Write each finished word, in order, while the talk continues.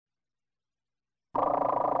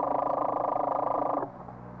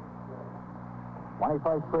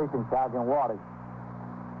21st Precinct, Sergeant Waters.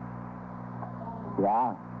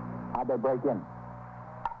 Yeah? How'd they break in?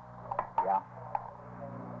 Yeah.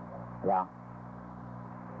 Yeah.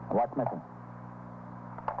 And what's missing?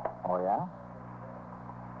 Oh, yeah?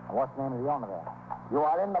 And what's the name of the owner there? You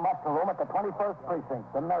are in the muster room at the 21st Precinct,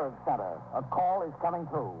 the nerve center. A call is coming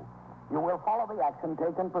through. You will follow the action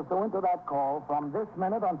taken pursuant to that call from this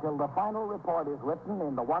minute until the final report is written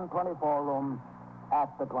in the 124 room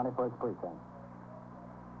at the 21st Precinct.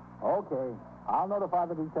 Okay. I'll notify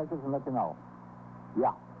the detectives and let you know.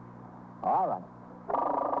 Yeah. All right.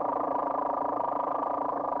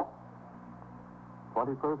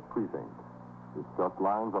 21st Precinct. It's just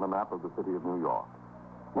lines on a map of the city of New York.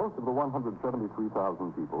 Most of the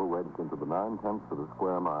 173,000 people wedged into the 9/10 of a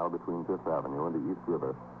square mile between Fifth Avenue and the East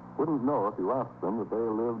River wouldn't know if you asked them that they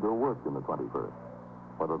lived or worked in the 21st.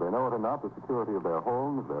 Whether they know it or not, the security of their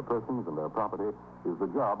homes, their persons, and their property is the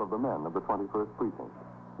job of the men of the 21st Precinct.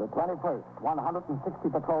 The 21st, 160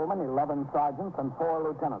 patrolmen, 11 sergeants, and 4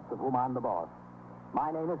 lieutenants, of whom I'm the boss. My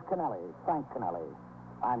name is Kennelly, Frank Kennelly.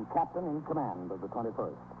 I'm captain in command of the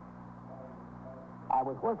 21st. I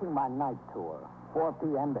was working my night tour, 4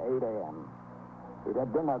 p.m. to 8 a.m. It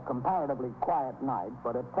had been a comparatively quiet night,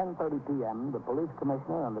 but at 10:30 p.m., the police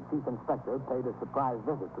commissioner and the chief inspector paid a surprise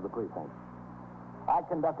visit to the precinct. I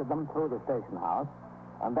conducted them through the station house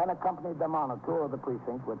and then accompanied them on a tour of the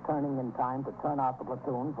precinct, returning in time to turn out the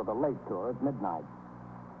platoon for the late tour at midnight.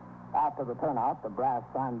 After the turnout, the brass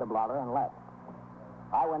signed the blotter and left.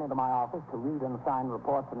 I went into my office to read and sign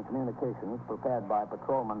reports and communications prepared by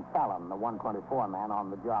Patrolman Fallon, the 124 man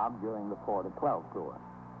on the job during the 4 to 12 tour.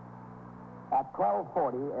 At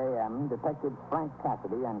 12:40 a.m., Detectives Frank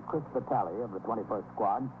Cassidy and Chris Vitale of the 21st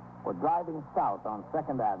Squad were driving south on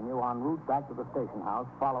 2nd Avenue en route back to the station house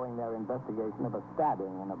following their investigation of a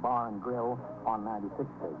stabbing in a bar and grill on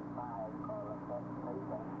 96th Street.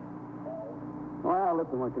 Well,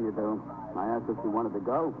 listen, what can you do? I asked if she wanted to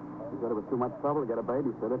go. She said it was too much trouble to get a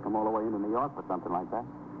babysitter, come all the way into New York for something like that.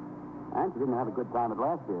 And she didn't have a good time at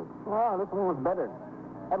last year's. Well, this one was better.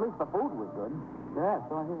 At least the food was good. Yeah,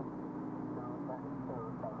 so I hear.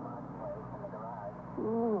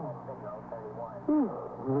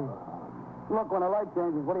 Look, when the light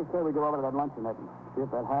changes, what do you say we go over to that luncheonette and see if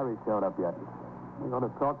that Harry showed up yet? We ought to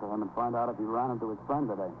talk to him and find out if he ran into his friend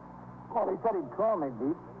today. Well, he said he'd call me,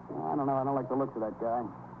 Beat. I don't know. I don't like the looks of that guy. I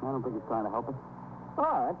don't think he's trying to help us. All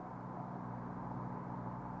right.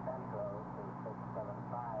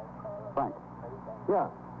 Frank. Yeah.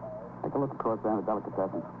 Take a look across there in the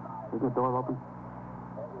delicatessen. Isn't the door open?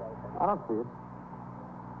 I don't see it.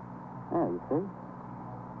 Yeah, you see?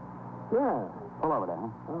 Yeah. Pull over there, huh?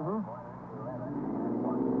 Mm-hmm.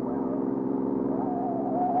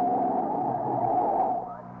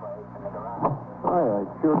 Oh, yeah, it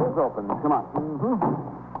sure is open. Come on. Mm-hmm.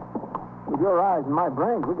 With your eyes and my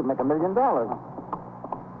brains, we could make $1 million. All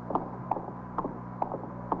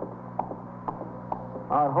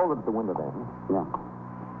right, hold it at the window there. Yeah.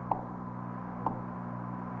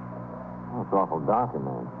 Oh, it's awful dark in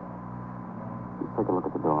there. Let's take a look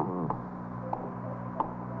at the door.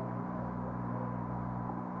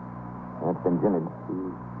 That's been ginnered.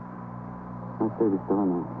 Let's see if he's still in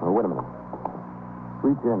there. Oh, wait a minute.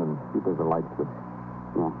 Reach in and see if there's a light switch.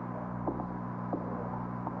 Yeah.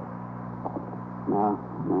 No,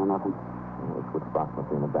 nothing. Oh, the switch box must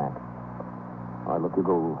be in the back. All right, look, you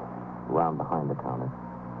go around behind the counter.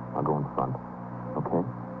 I'll go in front. Okay?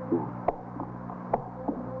 Yeah.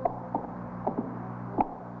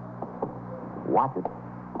 Watch it.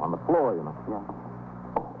 On the floor, you know. Yeah.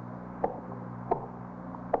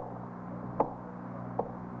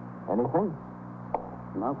 Anything?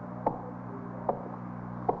 No.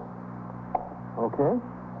 Okay.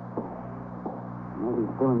 Maybe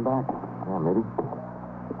he's still in back. Yeah, maybe.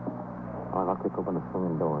 All right, I'll kick open the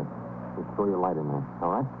swinging door. Just throw your light in there,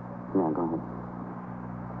 all right? Yeah, go ahead.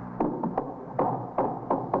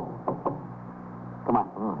 Come on.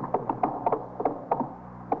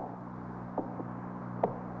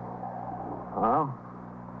 Oh,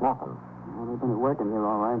 nothing. Well, they've been at work in here,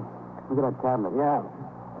 all right. Look at that cabinet. Yeah.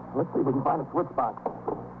 Let's see if we can find a switch box.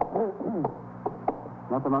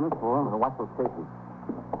 Nothing on this floor. Now, watch those cases.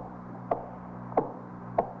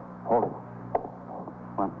 Hold it.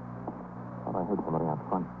 What? Thought I heard somebody out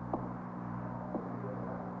front.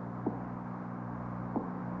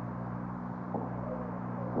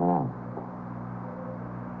 Yeah.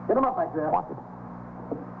 Get him up back there. Watch it.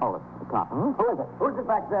 Hold it. The cop. Hmm? Who is it? Who's it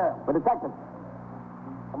back there? The detective.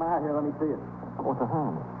 Come out here. Let me see it. What's a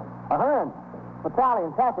hand? A hand. Vitale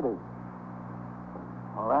and Cassidy.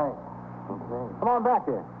 All right. Okay. Come on back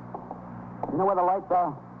here. You know where the lights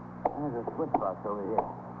are? There's a switch box over here.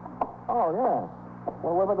 Oh, yeah.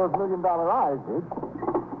 Well, where were those $1 million eyes, dude?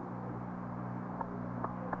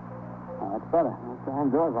 Oh, that's better. Those iron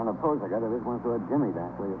doors on the post. I got this one for Jimmy to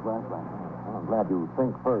actually his flashlight. Well, I'm glad you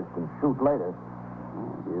think first and shoot later.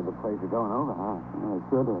 You're the place you're going over, huh? Yeah,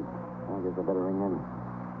 sure do. I guess I better ring in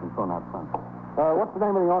and phone out front. What's the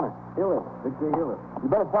name of the owner? Hewlett. Victor Hewlett. You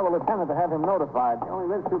better tell the lieutenant to have him notified. He only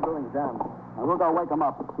lives 2 buildings down. Now, we'll go wake him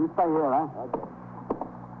up. You stay here, huh? Okay.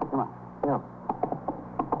 Come on. Yeah.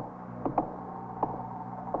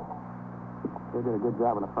 They did a good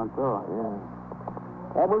job on the front door.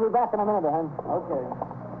 Yeah. We'll be back in a minute, Hen. Okay.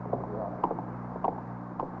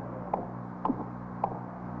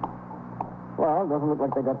 Well, it doesn't look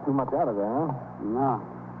like they got too much out of there, huh? No.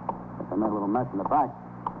 But they made a little mess in the back.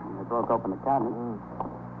 And they broke open the cabinet.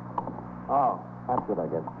 Oh, that's it, I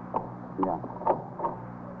guess. Yeah.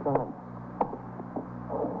 Go ahead.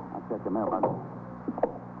 I'll check the mailbox.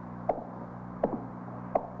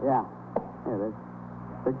 Yeah. Here it is.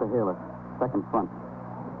 Victor Hewlett. Second front.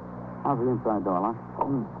 How's the inside door, locked?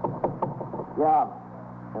 Yeah.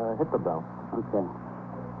 Hit the bell. Okay.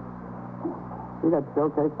 See that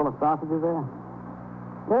showcase full of sausages there?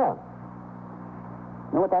 Yeah.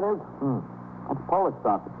 You know what that is? Hmm. That's Polish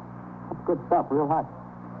sausage. That's good stuff, real hot.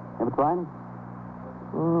 Ever tried it?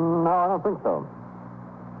 No, I don't think so.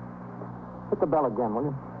 Hit the bell again, will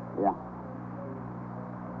you? Yeah.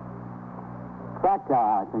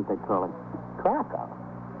 Krakow, I think they call it. Krakow?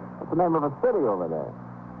 That's the name of a city over there.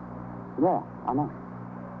 Yeah, I know.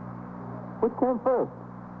 Which came first?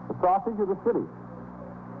 The sausage or the city?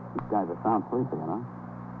 These guys are sound sleepy, you know?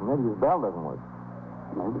 Maybe his bell doesn't work.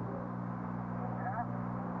 Maybe. Yeah?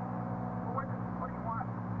 What do you want?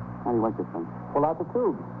 How do you like this thing? Pull out the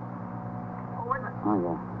tube. Who is it? Oh,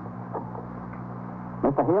 yeah.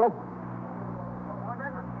 Mr. Healy? What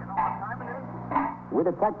is it? You know what time it is? We're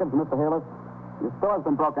detectives, Mr. Healy. Your store's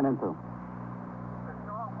been broken into. The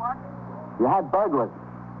store what? You had burglars.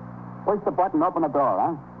 Push the button, open the door,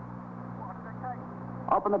 huh? What did they take?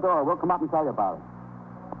 Open the door. We'll come up and tell you about it.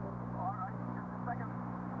 All right, just a second.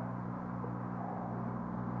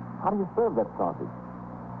 How do you serve that sausage?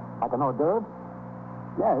 Like an hors d'oeuvre?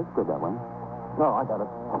 Yeah, it's good that way. No, I got it.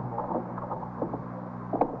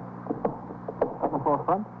 Second floor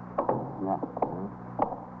front? Yeah.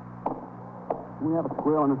 We have a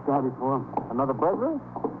squirrel in this guy before. Another burglary?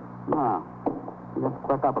 No. He got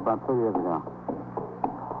stuck up about 2 years ago.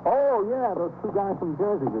 Oh, yeah, those 2 guys from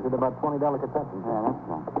Jersey that did about 20 delicatessens. Yeah, that's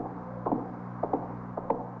right.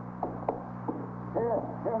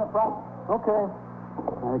 Here in the front. Okay.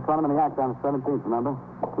 They caught him in the act on the 17th, remember?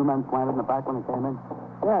 2 men planted in the back when he came in.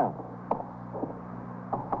 Yeah.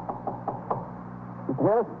 Mr.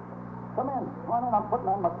 Harris? Come in. Come on in. I'm putting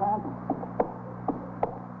on my pants.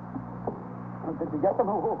 Did you get them?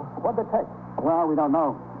 What'd they take? Well, we don't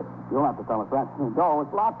know. You'll have to tell us that. The door was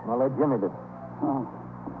locked. Well, let Jimmy do. Oh.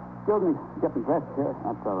 Excuse me. Getting dressed here.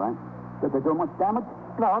 That's all right. Did they do much damage?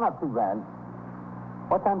 No, not too bad.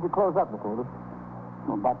 What time did you close up, Mr. Willis?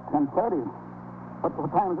 Well, about 10:30. What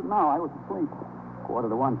time is it now? I was asleep.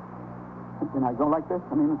 1:45. Can I go like this?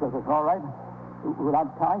 I mean, is it all right?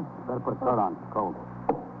 Without tie? You better put a coat on. It's cold.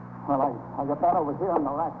 Well, I got that over here on the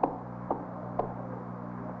rack.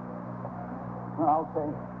 Well, okay.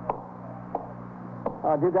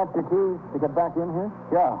 You got your keys to get back in here?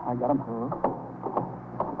 Yeah, I got them.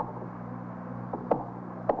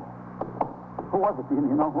 Who was it? Do you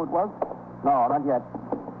know who it was? No, not yet.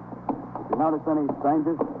 Did you notice any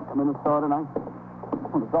strangers come in the store tonight?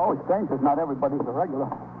 Well, there's always strangers. Not everybody's a regular.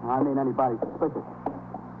 I mean anybody suspicious.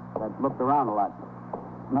 That looked around a lot.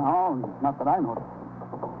 No, not that I noticed.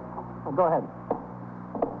 Well, go ahead.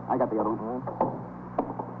 I got the other one.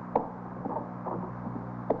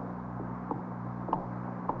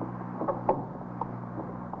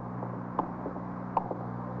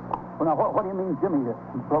 Well, now, what do you mean, Jimmy? You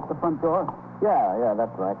broke the front door? Yeah,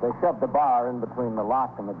 that's right. They shoved the bar in between the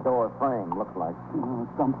lock and the door frame, looks like. What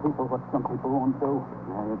some people won't do.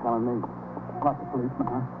 Yeah, you're telling me. Lots of policemen,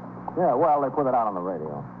 huh? Yeah, well, they put it out on the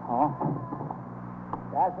radio. Oh?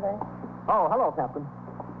 Cassidy? Oh, hello, Captain.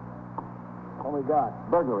 What we got?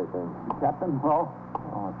 Burglary thing. Captain, hello?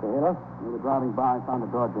 Oh, Taylor? We were driving by and found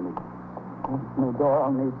the door, Jimmy. New door.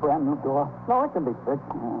 I'll need brand new door. No, it can be fixed.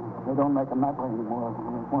 They don't make them that way anymore.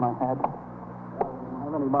 There's one I had.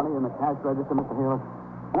 Have any money in the cash register, Mr. Healer?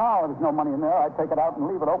 No, there's no money in there. I take it out and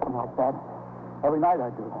leave it open like that. Every night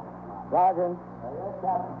I do. Sergeant? Yes,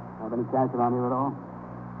 Captain. Have any cash around here at all?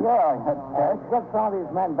 Yeah, I had cash. Get some of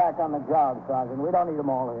these men back on the job, Sergeant. We don't need them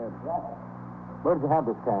all here. Where did you have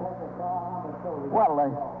this cash? Well, I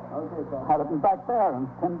had it in back there in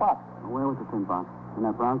tin box. Where was the tin box? In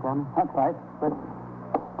that brown cabinet? That's right. But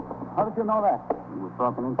how did you know that? It was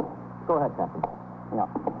broken into. Go ahead, Captain. Yeah.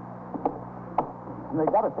 They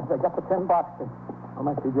got it. They got the tin box. How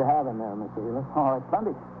much did you have in there, Mr. Healy? Oh, it's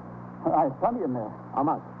plenty. I had plenty in there. How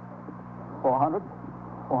much? $450,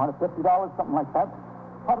 something like that.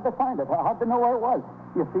 How did they find it? How'd they know where it was?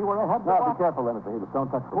 You see where I had the box? Be careful, then, Mr. Healy. Don't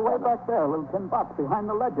touch the Way cabinet. back there, a little tin box behind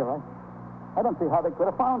the ledger. I don't see how they could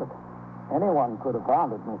have found it. Anyone could have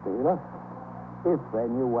found it, Mr. Healy, if they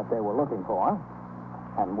knew what they were looking for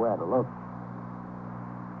and where to look.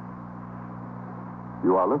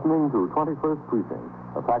 You are listening to 21st Precinct,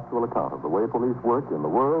 a factual account of the way police work in the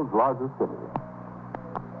world's largest city.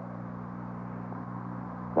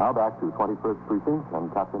 Now back to 21st Precinct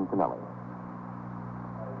and Captain Kennelly.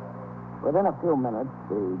 Within a few minutes,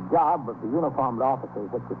 the job of the uniformed officers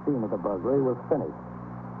at the scene of the burglary was finished.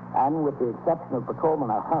 And with the exception of Patrolman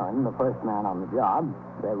Ahern, the first man on the job,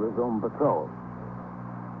 they resumed patrol.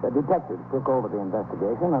 The detectives took over the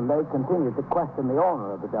investigation, and they continued to question the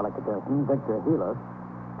owner of the delicatessen, Victor Healer,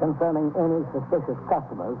 concerning any suspicious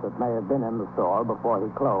customers that may have been in the store before he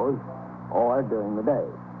closed or during the day.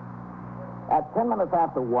 At 10 minutes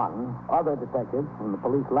after 1, other detectives from the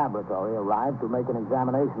police laboratory arrived to make an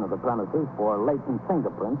examination of the premises for latent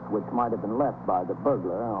fingerprints which might have been left by the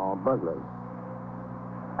burglar or burglars.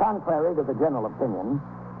 Contrary to the general opinion,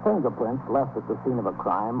 fingerprints left at the scene of a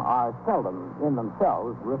crime are seldom, in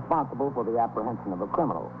themselves, responsible for the apprehension of a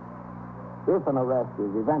criminal. If an arrest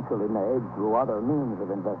is eventually made through other means of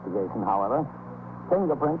investigation, however,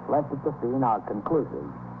 fingerprints left at the scene are conclusive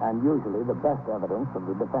and usually the best evidence of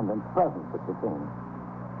the defendant's presence at the scene.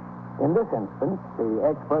 In this instance, the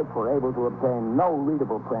experts were able to obtain no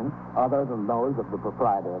readable prints other than those of the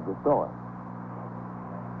proprietor of the store.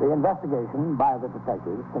 The investigation by the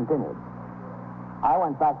detectives continued. I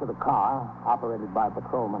went back to the car, operated by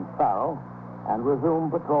Patrolman Farrell, and resumed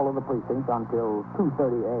patrol of the precinct until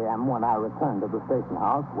 2:30 a.m. when I returned to the station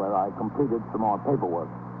house where I completed some more paperwork.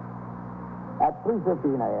 At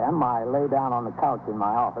 3:15 a.m., I lay down on the couch in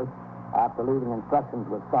my office after leaving instructions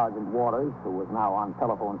with Sergeant Waters, who was now on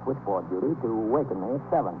telephone switchboard duty, to waken me at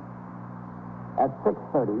 7. At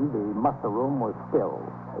 6:30, the muster room was still,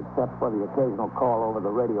 except for the occasional call over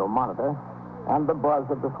the radio monitor and the buzz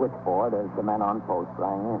of the switchboard as the men on post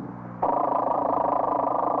rang in.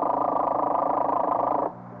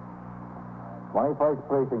 "21st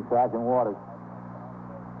Precinct, Sergeant Waters."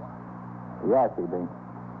 Yes, CB.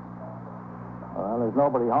 Well, there's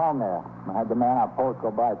nobody home there. I had the man on post go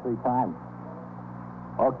by 3 times.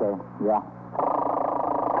 Okay, yeah.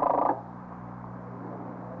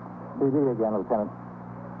 CB again, Lieutenant.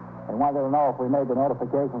 They wanted to know if we made the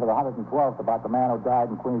notification for the 112th about the man who died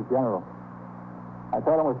in Queens General. I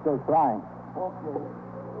told them we're still trying. Okay.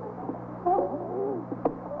 Oh,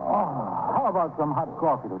 how about some hot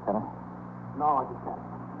coffee, Lieutenant? No, I just can't.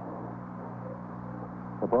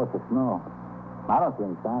 Supposed to snow. I don't see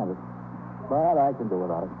any sign of it. But I can do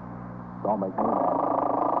without it. Don't make me mad.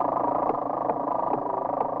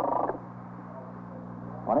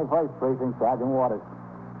 21st Precinct, Sergeant Waters.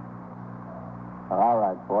 All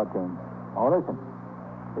right, 14. Oh, listen.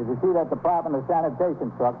 If you see that Department of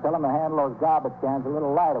Sanitation truck, tell them to handle those garbage cans a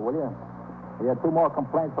little lighter, will you? We had 2 more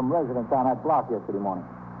complaints from residents on that block yesterday morning.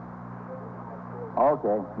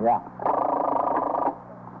 Okay, yeah.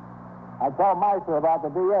 I told Meister about the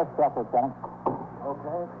DS truck, Lieutenant.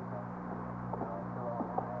 Okay.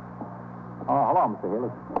 Oh, hello, Mr.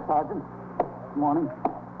 Healy. Sergeant, good morning.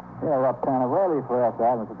 Yeah, we're up kind of early for after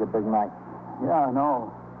having such a big night. Yeah, I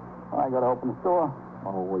know. I got to open the store.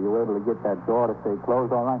 Oh, were you able to get that door to stay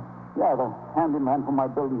closed all right? Yeah, the handyman from my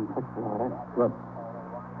building fixed it all right. Good.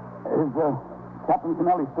 Is Captain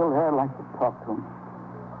Kennelly still here? I'd like to talk to him.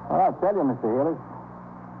 Well, I'll tell you, Mr. Healy.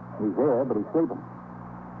 He's here, but he's sleeping.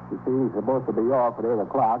 You see, he's supposed to be off at 8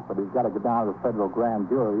 o'clock, but he's got to go down to the federal grand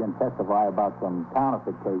jury and testify about some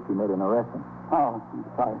counterfeit case he made an arrest in. Oh, I'm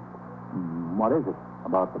sorry. What is it?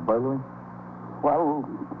 About the burglary? Well,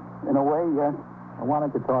 in a way, yes. Well, why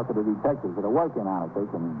don't you talk to the detectives that are working on it? They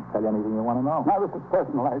can tell you anything you want to know. Now, this is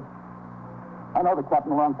personal. I know the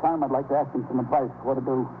captain a long time. I'd like to ask him some advice. What to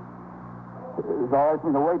do. Is it all right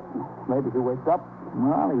for me to wait? Maybe he wakes up.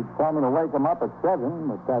 Well, he told me to wake him up at 7,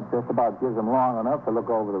 but that just about gives him long enough to look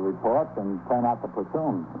over the reports and turn out the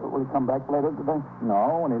platoon. Will he come back later today?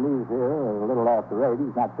 No, when he leaves here a little after 8,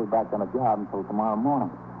 he's not due back on the job until tomorrow morning.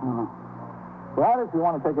 Oh. Well, if you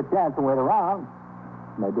want to take a chance and wait around,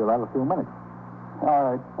 maybe you'll have a few minutes.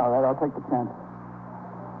 All right, I'll take the chance.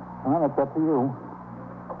 Well, that's up to you.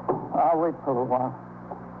 I'll wait for a while.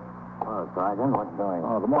 Well, Sergeant, what you doing?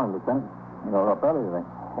 Oh, good morning, Lieutenant. You're up early today.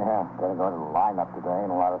 Yeah, gotta go to the lineup today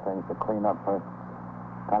and a lot of things to clean up first.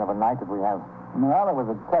 Kind of a night that we have. Well, there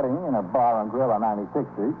was a cutting in a bar and grill on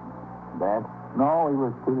 96th Street. Bad? No, he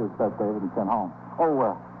was treated as best David and sent home.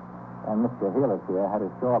 Oh, and Mr. Heelis here had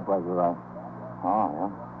his jaw burglarized. Oh,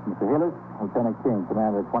 yeah? Mr. Heelis, Lieutenant King,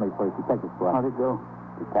 commander of the 21st Detective Squad. How'd it go?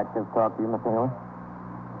 Detectives talk to you, Mr. Haley?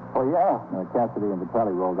 Oh, yeah. Cassidy and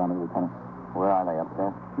Vitelli rolled down to the Lieutenant. Where are they, up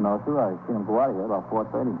there? No, sir. I seen him go out of here about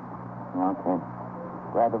 4:30. Okay.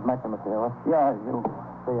 Glad to have met you, Mr. Haley. Yeah, you.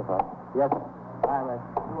 See you, folks. Yes, sir. Bye, Ray.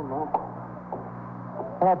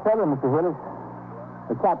 And I tell you, Mr. Heelis,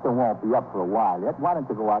 the captain won't be up for a while yet. Why don't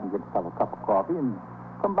you go out and get yourself a cup of coffee and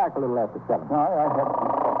come back a little after 7? No, I had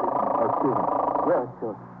some coffee. Excuse me. Yeah,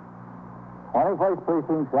 sure. 21st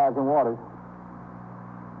Precinct, Sergeant Waters.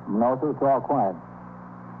 No, sir, it's all quiet.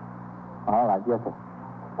 All right, yes, sir.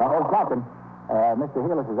 Oh, Captain, Mr.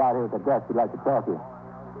 Heelis is out here at the desk. He'd like to talk to you.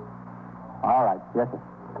 All right, yes, sir.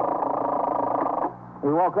 He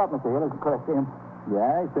woke up, Mr. Heelis. Could I see him?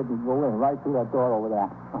 Yeah, he said he'd go in right through that door over there.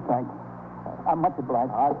 Oh, thanks. I'm much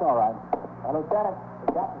obliged. Oh, it's all right. Lieutenant,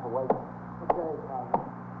 the captain's awake. Okay,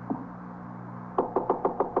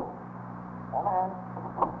 Come in.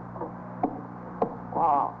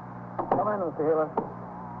 Wow. Come in, Mr. Haley.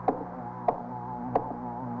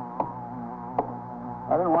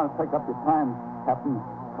 I didn't want to take up your time, Captain.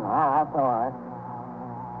 That's all right.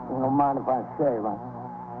 You don't mind if I shave, huh?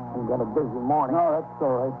 You've got a busy morning. No, that's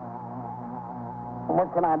all right.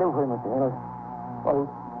 What can I do for you, Mr. Haley?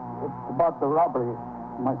 Well, it's about the robbery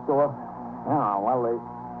in my store. Yeah, well,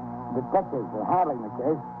 the detectives are handling the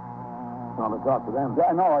case. You want to talk to them?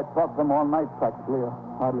 Yeah, I know. I talked to them all night, practically. I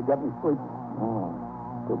hardly got any sleep. Oh,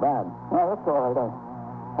 too bad. Well, that's all right.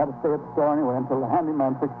 I had to stay at the store anyway until the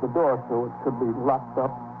handyman fixed the door so it could be locked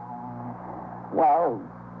up. Well,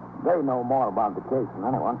 they know more about the case than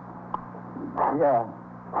anyone. Yeah,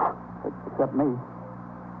 except me.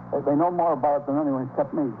 They know more about it than anyone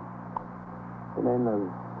except me. You mean there's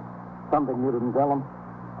something you didn't tell them?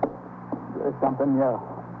 There's something, yeah.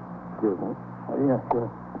 Excuse me. Yeah, sure.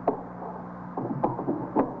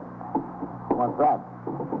 What's that?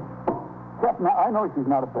 Captain, I know she's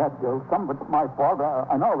not a bad girl. Some of it's my fault.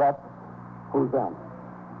 I know that. Who's that?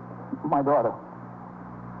 My daughter.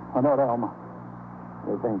 My daughter, Elma.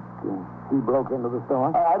 You think she broke into the store?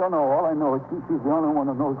 I don't know. All I know is she's the only one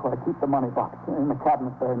who knows where I keep the money box in the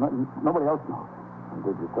cabinet there. Nobody else knows.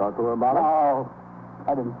 Did you talk to her about it? No,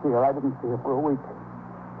 I didn't see her. I didn't see her for a week.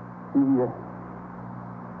 She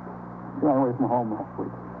ran away from home last week.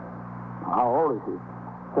 How old is she?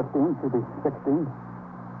 15, she'll be 16.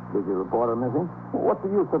 Did you report her missing? What's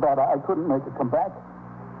the use of that? I couldn't make her come back.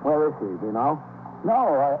 Where is she? Do you know? No,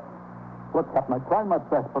 look, Captain, I tried my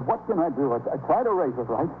best, but what can I do? I try to raise her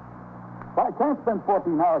right. But I can't spend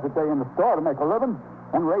 14 hours a day in the store to make a living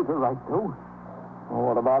and raise her right, too. Well,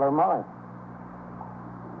 what about her mother?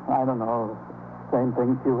 I don't know. Same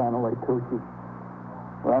thing. She ran away, too. She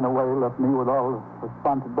ran away, left me with all the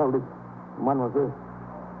responsibilities. When was this?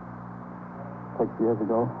 6 years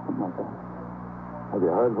ago, something like that. Have you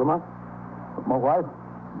heard from her? But my wife?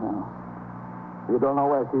 No. You don't know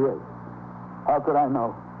where she is? How could I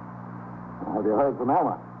know? Have you heard from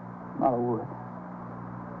Elma? Not a word.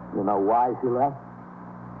 You know why she left?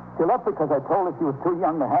 She left because I told her she was too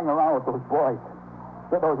young to hang around with those boys.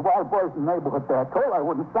 They're those wild boys in the neighborhood there. I told her I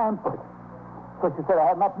wouldn't stand for it. So she said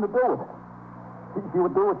I had nothing to do with it. She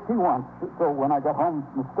would do what she wants. So when I got home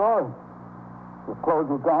from the store, the clothes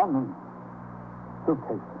were gone and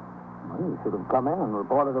suitcase. Well, you should have come in and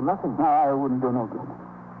reported her missing. No, I wouldn't do no good.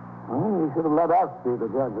 Well, you should have let us be the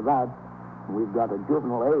judge of that. We've got a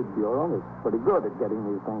juvenile aid bureau that's pretty good at getting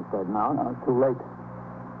these things straightened out. No, too late.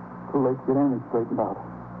 Too late to get anything straightened out.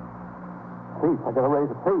 Thief. I got to raise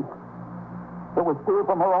a thief. It was steal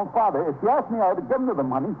from her own father. If she asked me, I would have given her the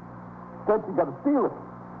money. Instead, she got to steal it.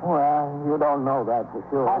 Well, you don't know that for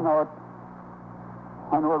sure. I know it.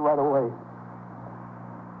 I know it right away.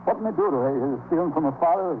 What can I do to her? Is it stealing from her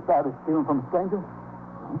father as bad as stealing from a stranger?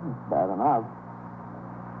 Bad enough.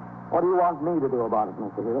 What do you want me to do about it,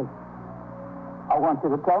 Mr. Healy? I want you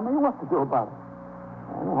to tell me what to do about it.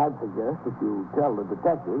 Well, I'd suggest that you tell the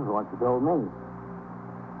detectives what you told me.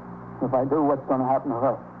 If I do, what's going to happen to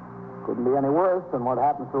her? Couldn't be any worse than what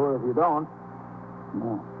happens to her if you don't.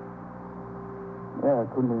 No. Yeah, it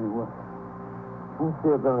couldn't be any worse. Let's see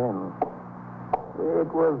if they're in.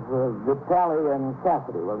 It was Vitelli and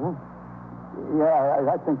Cassidy, wasn't it?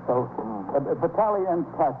 Yeah, I think so. Vitelli and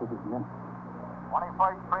Cassidy, yeah.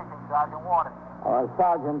 21st Precinct, Sergeant Waters.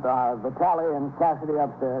 Sergeant, Vitelli and Cassidy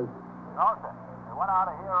upstairs. No, sir. They went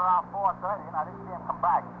out of here around 4:30, and I didn't see him come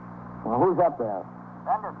back. Well, who's up there?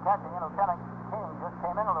 Bender's catching in. Lieutenant King just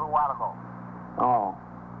came in a little while ago. Oh.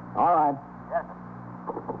 All right. Yes, sir.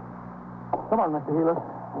 Come on, Mr. Healer.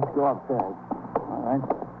 Let's go upstairs. All right.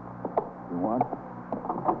 You want?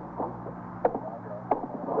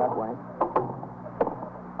 That way.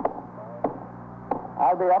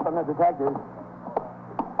 I'll be up in the detectives.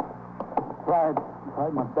 Tried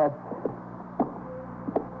my best.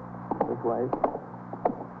 This way.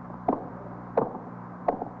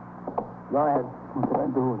 Go ahead. What could I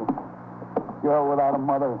do with him? Girl without a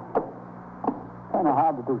mother. Kind of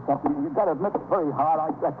hard to do something. You got to admit it's very hard.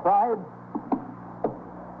 I tried.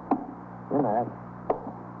 In there.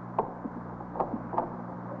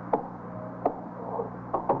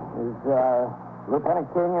 Is Lieutenant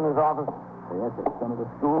King in his office? Yes, sir. Some of the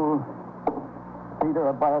school. Feed her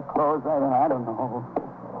or buy her clothes. I don't know.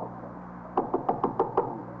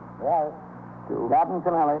 Yes. Captain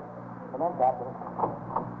Kennelly. Come in, Captain.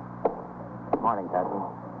 Morning, Captain.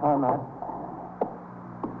 Hi, Matt.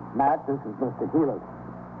 Matt, this is Mr. Healer.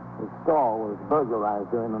 His stall was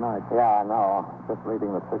burglarized during the night. Yeah, I know. Just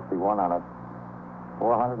reading the 61 on it.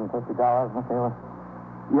 $450, Mr. Healer?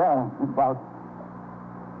 Yeah, about.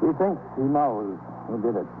 He thinks he knows who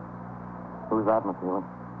did it. Who's that, Mr. Healer?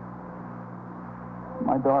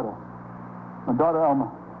 My daughter. My daughter, Elma.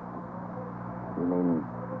 You mean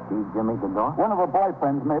she Jimmy the dog? One of her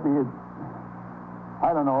boyfriends, maybe.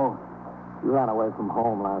 I don't know. She ran away from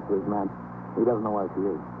home last week, man. He doesn't know where she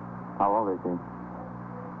is. How old is she?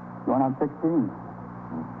 Going on 16.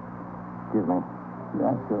 Excuse me.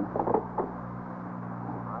 Yeah, sure.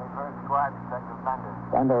 First squad, Detective Bender.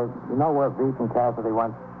 Bender, you know where Beach and Cassidy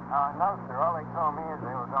went? No, sir. All they told me is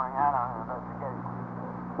they were going out on an investigation.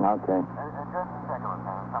 Okay. Just a second,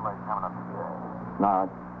 Lieutenant. Somebody's coming up the stairs. No,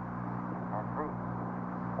 And see?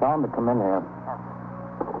 tell him to come in here. Yes, sir.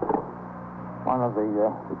 One of the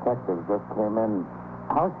detectives just came in.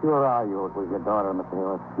 How sure are you it was your daughter, Mr.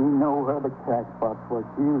 Healer? She knew where the cash box was.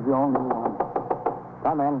 She was the only one.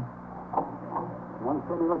 Come in. You want to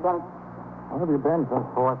see me, Lieutenant? Where have you been since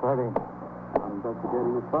 4:30? I'm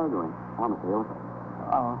investigating this burglary. Mr. Healer.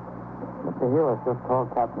 Mr. Healer just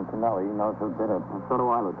told Captain Kennelly he knows who did it. And so do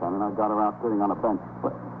I, Lieutenant. I got her out sitting on a bench.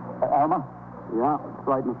 But, Alma? Yeah, that's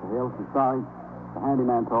right, Mr. Hill. She's sorry. The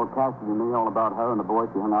handyman told Cassidy and me all about her and the boy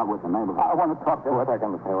she hung out with in the neighborhood. I want to talk to her. Just a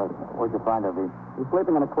second, Mr. Healer. Where'd you find her, V? She's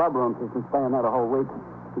sleeping in a club room. She's been staying there the whole week.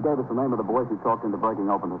 She gave us the name of the boy she talked into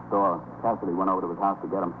breaking open the store. Cassidy went over to his house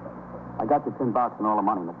to get him. I got the tin box and all the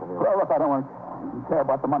money, Mr. Hill. Well, look, I don't care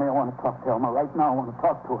about the money. I want to talk to Elma right now. I want to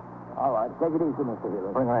talk to her. All right. Take it easy, Mr.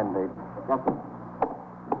 Healer. Bring her in, Dave. Yes, sir.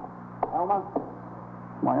 Elma?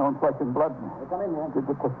 My own flesh and blood. Come in here.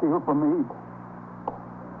 Did it to steal from me.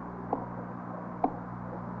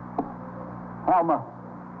 Alma.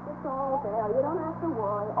 It's all there. You don't have to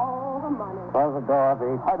worry. All the money. Close the door, V.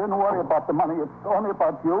 I didn't worry about the money. It's only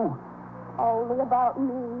about you. Only about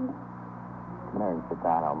me. Come here and sit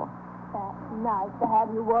down, Elma. That's nice to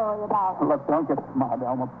have you worry about. Look, don't get smart,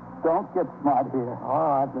 Elma. Don't get smart here.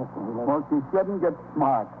 All right, Mr. Healer. Well, she shouldn't get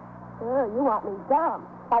smart. You want me dumb.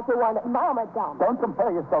 Like you wanted Mama dumb. Don't compare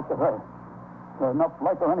yourself to her. There's enough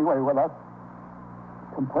like her anyway with us.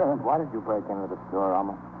 Comparing. Why did you break into the store,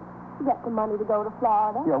 Elma? Get the money to go to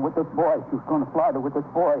Florida. Yeah, with this boy. She was going to Florida with this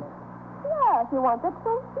boy. Yeah, if you wanted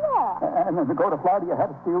to, yeah. And then to go to Florida, you had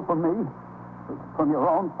to steal from me? From your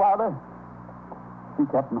own father? See,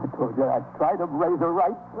 Captain, I told you, I tried to raise her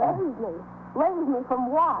right. Raise me. Raise me from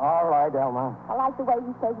what? All right, Elma. I like the way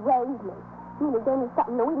he says raise me. You gave me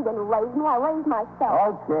something new. You didn't raise me. I raised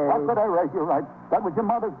myself. Okay. Why could I raise you right? That was your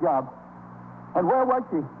mother's job. And where was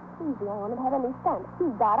she? She's the only one that had any sense. She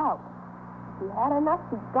got out. She had enough.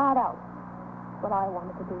 She got out. What I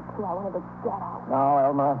wanted to do, too. I wanted to get out. No,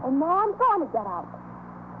 Elma. And now I'm going to get out.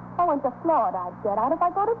 If I went to Florida, I'd get out. If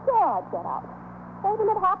I go to jail, I'd get out. Anything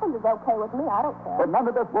that happens is okay with me. I don't care. But none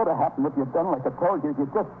of this would have happened if you'd done like I told you. If you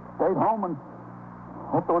just stayed home and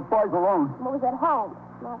left those boys alone. I was at home,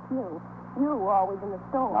 not you. You were always in the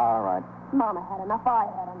store. All right. Mama had enough. I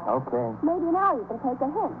had enough. Okay. Maybe now you can take a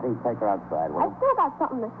hint. Please take her outside, will I you? still got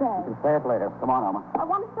something to say. You can say it later. Come on, Elma. I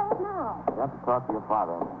want to say it now. You have to talk to your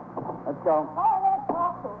father. Let's go. Oh, let's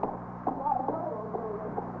talk to him.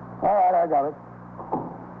 All right, I got it.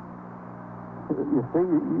 You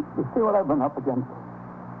see what I've been up against?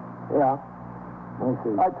 Yeah. Let me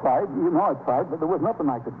see. I tried. You know I tried, but there was nothing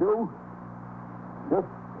I could do. Just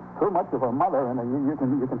too much of her mother, and you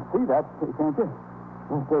can see that, can't you?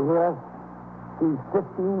 Mr. Healer, she's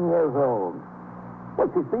 15 years old. Well,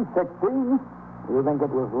 she'd be 16. Do you think it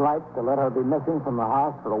was right to let her be missing from the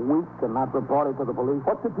house for a week and not report it to the police?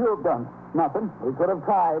 What could you have done? Nothing. We could have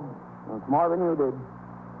tried. It's more than you did.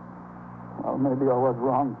 Well, maybe I was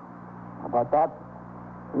wrong about that.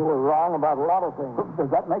 You were wrong about a lot of things. Does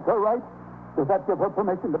that make her right? Does that give her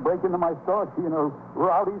permission to break into my store? She and her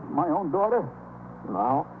rowdies, my own daughter?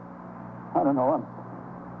 No. I don't know.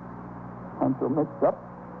 I'm so mixed up.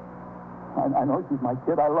 I know she's my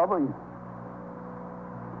kid. I love her.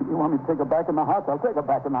 You want me to take her back in the house? I'll take her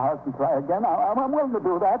back in the house and try again. I'm willing to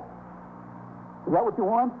do that. Is that what you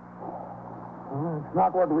want? Well, it's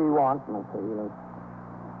not what we want, Mr. Healy.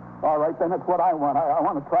 All right, then it's what I want. I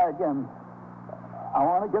want to try again. I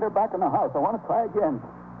want to get her back in the house. I want to try again.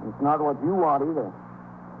 It's not what you want either.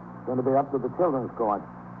 It's going to be up to the children's court.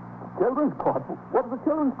 Children's court? What does the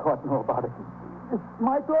children's court know about it? It's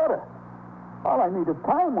my daughter. All I need is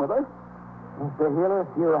time with her. Mr. Healy,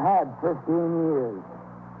 you had 15 years.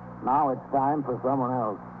 Now it's time for someone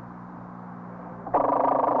else.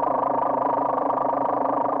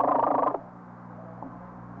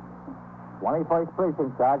 '21st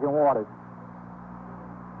Precinct, Sergeant Waters.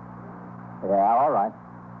 Yeah, all right.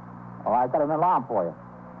 Oh, I've got an alarm for you.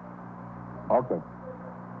 Okay.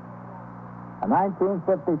 A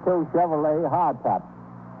 1952 Chevrolet hardtop.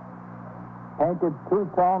 Painted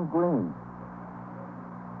two-tone green.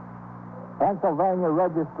 Pennsylvania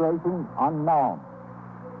registration unknown.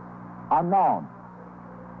 Unknown.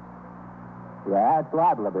 Yeah, it's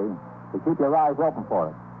liable to be. So keep your eyes open for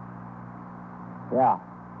it. Yeah.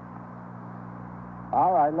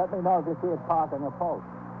 All right, let me know if you see it parked on your post.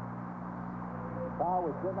 Car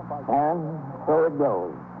was driven by... And so it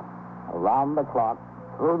goes. Around the clock,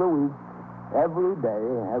 through the week, every day,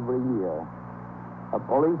 every year. A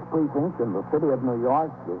police precinct in the city of New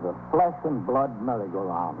York is a flesh and blood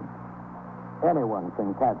merry-go-round. Anyone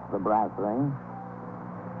can catch the brass ring,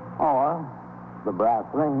 or the brass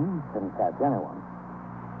ring can catch anyone.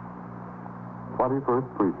 21st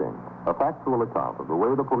Precinct, a factual account of the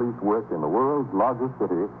way the police work in the world's largest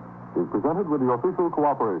city, is presented with the official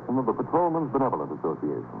cooperation of the Patrolmen's Benevolent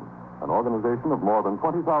Association, an organization of more than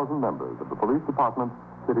 20,000 members of the Police Department,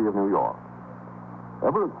 City of New York.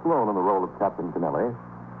 Everett Sloan in the role of Captain Kennelly,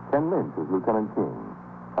 Ken Lynch as Lieutenant King,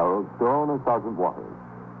 Harold Stone as Sergeant Waters.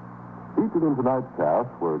 Featured in tonight's cast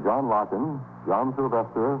were John Larkin, John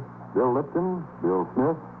Sylvester, Bill Lipton, Bill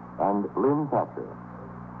Smith, and Lynn Thatcher.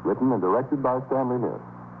 Written and directed by Stanley Niss.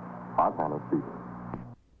 Art Hannah speaking.